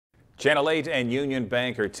Channel 8 and Union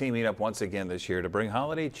Bank are teaming up once again this year to bring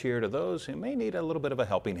holiday cheer to those who may need a little bit of a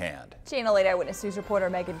helping hand. Channel 8 Eyewitness News reporter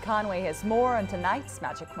Megan Conway has more on tonight's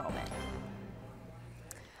magic moment.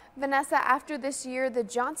 Vanessa, after this year, the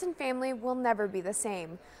Johnson family will never be the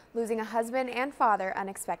same, losing a husband and father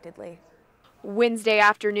unexpectedly. Wednesday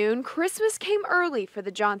afternoon, Christmas came early for the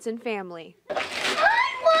Johnson family. I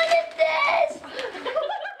wanted this!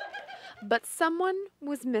 But someone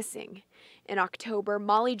was missing. In October,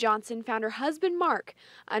 Molly Johnson found her husband Mark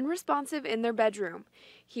unresponsive in their bedroom.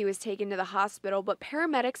 He was taken to the hospital, but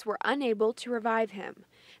paramedics were unable to revive him.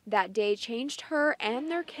 That day changed her and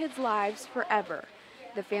their kids' lives forever.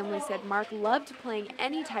 The family said Mark loved playing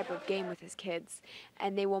any type of game with his kids,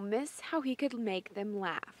 and they will miss how he could make them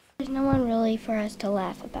laugh. There's no one really for us to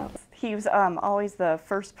laugh about. He was always the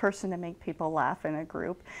first person to make people laugh in a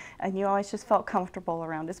group, and you always just felt comfortable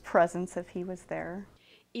around his presence if he was there.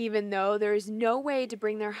 Even though there is no way to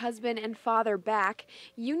bring their husband and father back,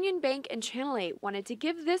 Union Bank and Channel 8 wanted to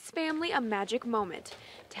give this family a magic moment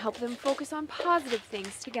to help them focus on positive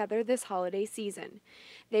things together this holiday season.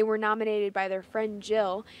 They were nominated by their friend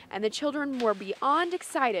Jill, and the children were beyond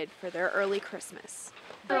excited for their early Christmas.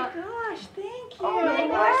 Oh my gosh, thank you. Oh my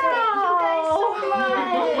gosh, thank you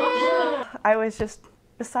guys so much. I was just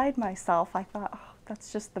beside myself. I thought, oh,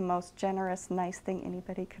 that's just the most generous, nice thing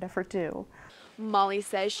anybody could ever do. Molly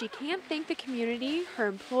says she can't thank the community, her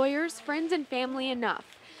employers, friends, and family enough.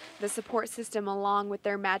 The support system, along with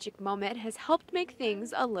their magic moment, has helped make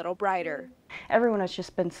things a little brighter. Everyone has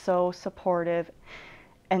just been so supportive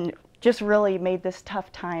and just really made this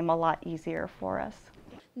tough time a lot easier for us.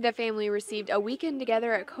 The family received a weekend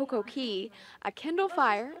together at Cocoa Key, a Kindle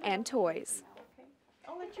Fire, and toys.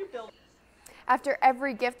 After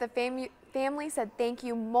every gift, the family said thank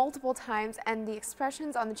you multiple times, and the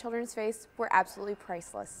expressions on the children's face were absolutely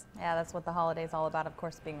priceless. Yeah, that's what the holiday's all about, of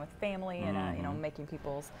course, being with family and making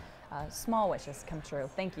people's small wishes come true.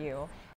 Thank you.